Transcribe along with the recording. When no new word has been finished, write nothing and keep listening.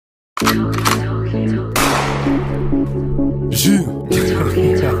Oh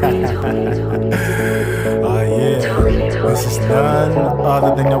yeah, this is none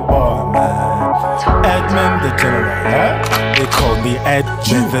other than your boy, man. Edmund the General, yeah? They call me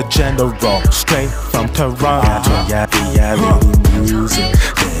Edmund the General, straight from Toronto. Yeah, music.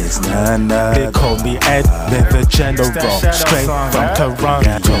 There's none other. They call me Edmund the General, straight from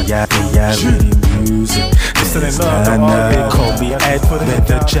Toronto. Yeah, music. There's none other. They call me Edmund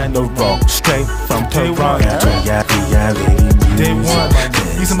the General, straight from Toronto. Yeah, Day one,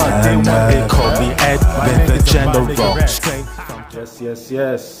 these are my day one. They call me Edmund the General.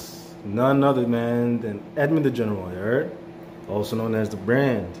 Yes. None other, man, than Edmund the General, you heard? Also known as the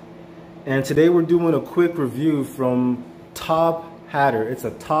brand. And today we're doing a quick review from TopHatter. It's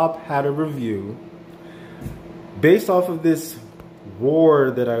a TopHatter review based off of this war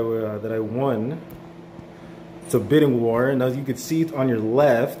that I won. It's a bidding war, and as you can see on your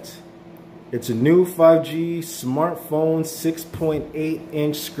left, it's a new 5G smartphone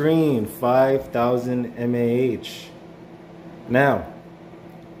 6.8-inch screen, 5000 mAh. Now,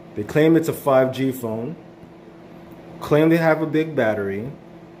 they claim it's a 5G phone, claim they have a big battery,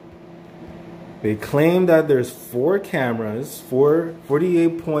 they claim that there's 4 cameras,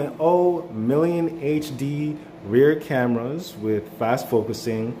 48.0 million HD rear cameras with fast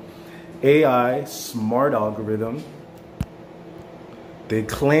focusing, AI, smart algorithm. They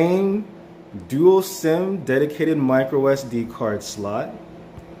claim dual SIM dedicated micro SD card slot.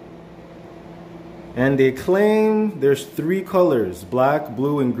 And they claim there's 3 colors, black,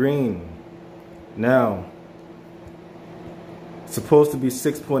 blue, and green. Now, it's supposed to be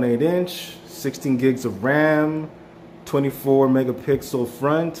 6.8 inch, 16 gigs of RAM, 24 megapixel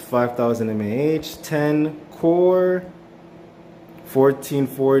front, 5000 mAh, 10 core,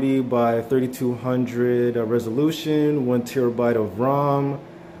 1440 by 3200 resolution, 1 terabyte of ROM,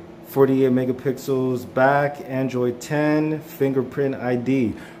 48 megapixels back, Android 10, fingerprint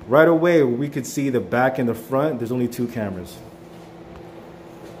ID. Right away, we could see the back and the front. There's only 2 cameras.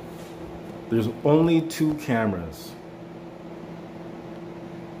 There's only 2 cameras.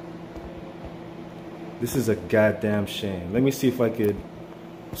 This is a goddamn shame. Let me see if I could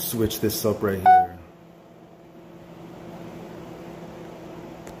switch this up right here.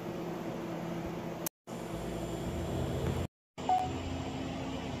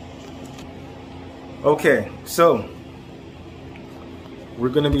 Okay, so we're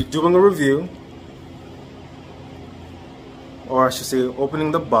going to be doing a review, or I should say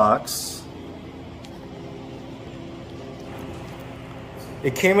opening the box.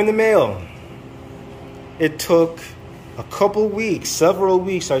 It came in the mail. It took a couple weeks, several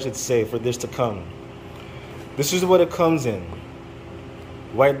weeks I should say, for this to come. This is what it comes in.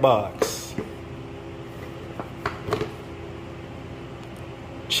 White box.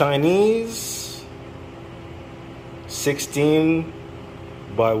 Chinese. 16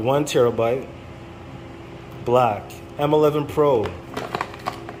 by 1 terabyte, black, M11 Pro.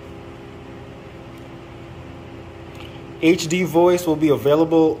 HD voice will be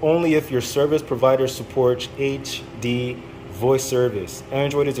available only if your service provider supports HD voice service.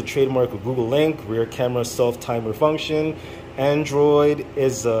 Android is a trademark of Google Link, rear camera self-timer function. Android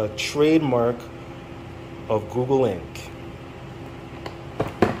is a trademark of Google Link.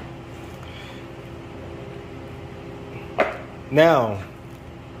 Now,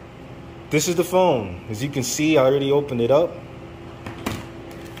 this is the phone. As you can see, I already opened it up.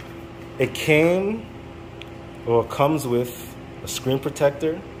 It came, or comes with a screen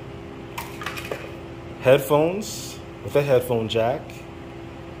protector, headphones with a headphone jack.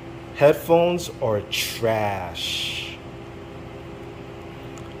 Headphones are trash.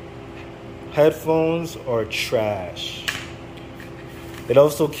 Headphones are trash. It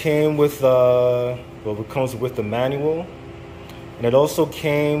also came with, it comes with the manual. And it also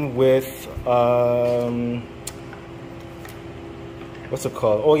came with, what's it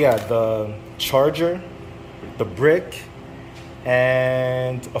called? Oh yeah, the charger, the brick,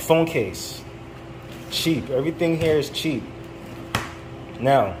 and a phone case. Cheap. Everything here is cheap.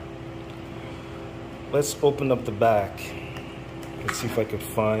 Now, let's open up the back. Let's see if I could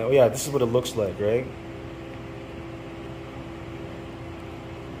find, oh yeah, this is what it looks like, right?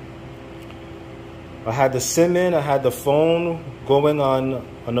 I had the SIM in, I had the phone going on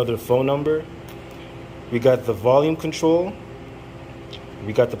another phone number. We got the volume control.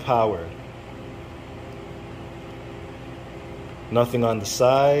 We got the power. Nothing on the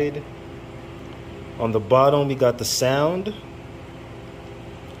side. On the bottom, we got the sound.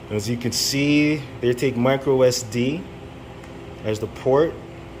 As you can see, they take micro SD as the port.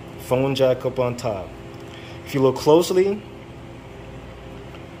 Phone jack up on top. If you look closely,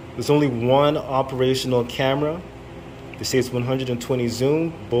 There's only one operational camera. They say it's 120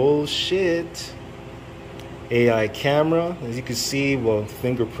 zoom. Bullshit. AI camera, as you can see, well,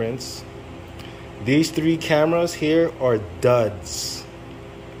 fingerprints. These three cameras here are duds.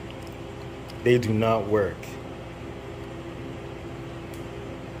 They do not work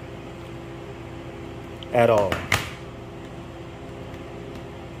at all.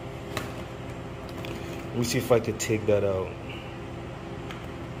 Let me see if I could take that out.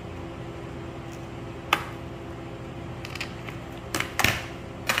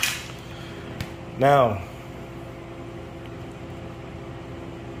 Now,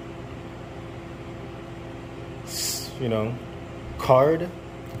 you know, card,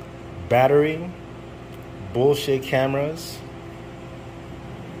 battery, bullshit cameras.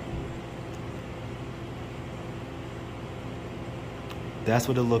 That's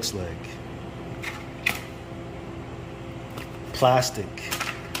what it looks like. Plastic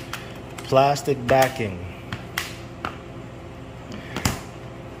backing.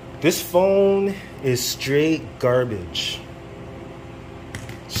 This phone is straight garbage.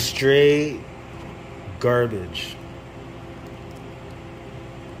 Straight garbage.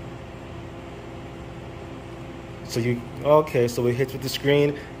 So so it hits with the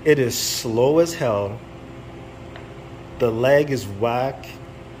screen. It is slow as hell. The leg is whack.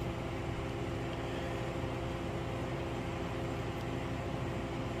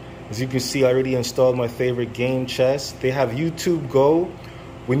 As you can see, I already installed my favorite game, chess. They have YouTube Go.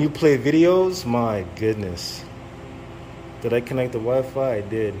 When you play videos, my goodness. Did I connect the Wi-Fi? I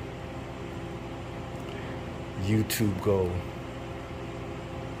did. YouTube Go.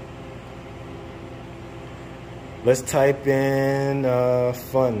 Let's type in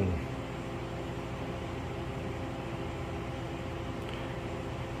fun.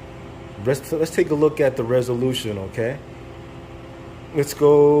 Let's take a look at the resolution, okay? Let's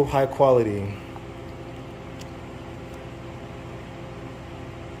go high quality.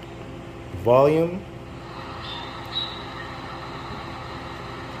 Volume.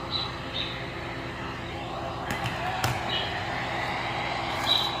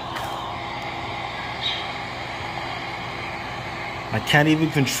 I can't even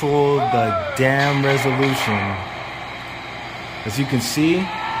control the damn resolution. As you can see,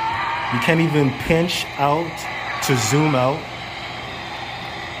 you can't even pinch out to zoom out.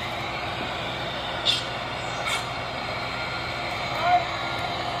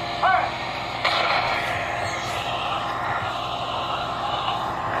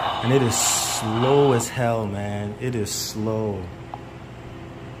 And it is slow as hell, man. It is slow.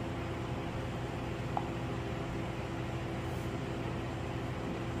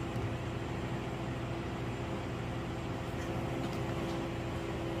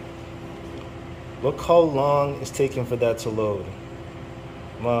 Look how long it's taking for that to load.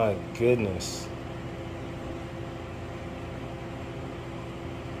 My goodness.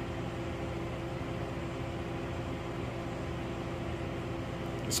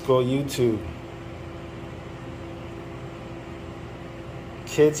 Let's go YouTube.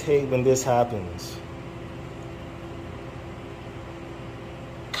 Kids hate when this happens.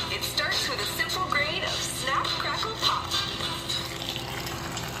 It starts with a simple grade of snap, crackle, pop.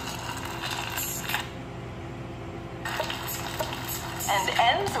 And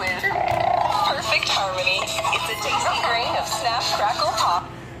ends with perfect harmony. It's a tasty grain of snap, crackle, pop.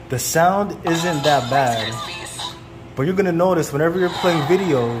 The sound isn't that bad. But you're gonna notice whenever you're playing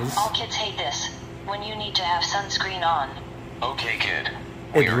videos, all kids hate this. When you need to have sunscreen on. Okay, kid.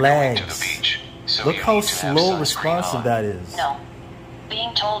 it lags. To the beach, so Look how slow responsive that is. No.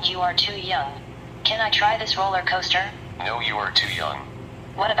 Being told you are too young. Can I try this roller coaster? No, you are too young.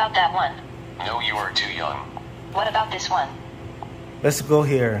 What about that one? No, you are too young. What about this one? Let's go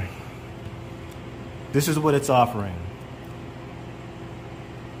here. This is what it's offering.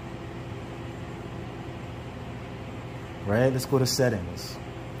 Right? Let's go to settings.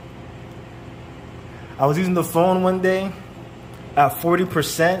 I was using the phone one day at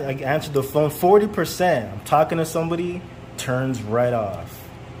 40%. I answered the phone 40%. I'm talking to somebody, turns right off.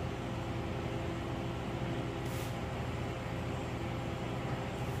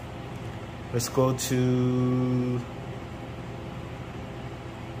 Let's go to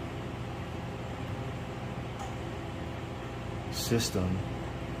system.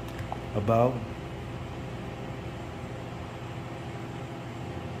 About.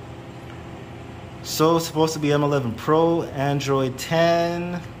 So it's supposed to be M11 Pro, Android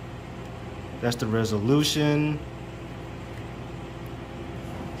 10. That's the resolution.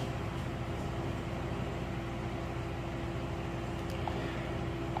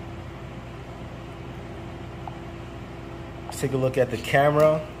 Let's take a look at the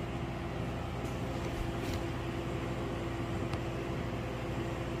camera.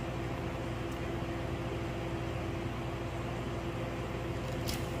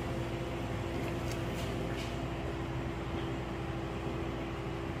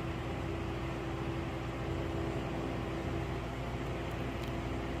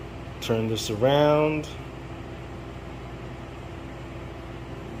 turn this around.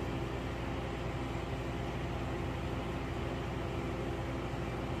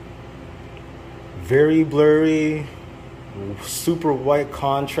 Very blurry, super white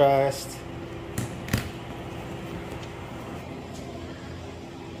contrast.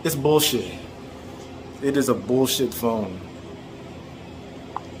 It's bullshit. It is a bullshit phone.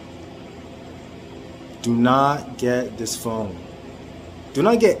 Do not get this phone. Do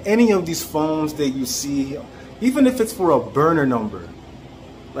not get any of these phones that you see, even if it's for a burner number.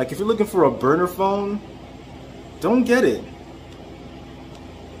 Like if you're looking for a burner phone, don't get it.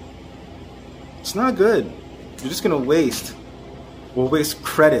 It's not good. You're just gonna waste. Well, waste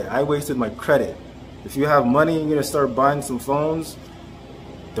credit. I wasted my credit. If you have money and you're gonna start buying some phones,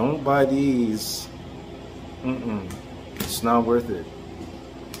 don't buy these. It's not worth it.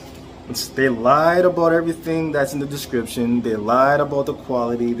 They lied about everything that's in the description. They lied about the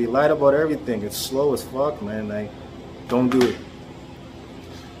quality. They lied about everything. It's slow as fuck, man. Like, don't do it.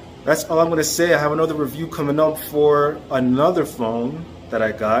 That's all I'm gonna say. I have another review coming up for another phone that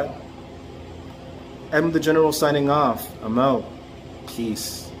I got. I'm the General signing off. I'm out.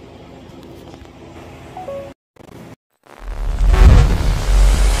 Peace.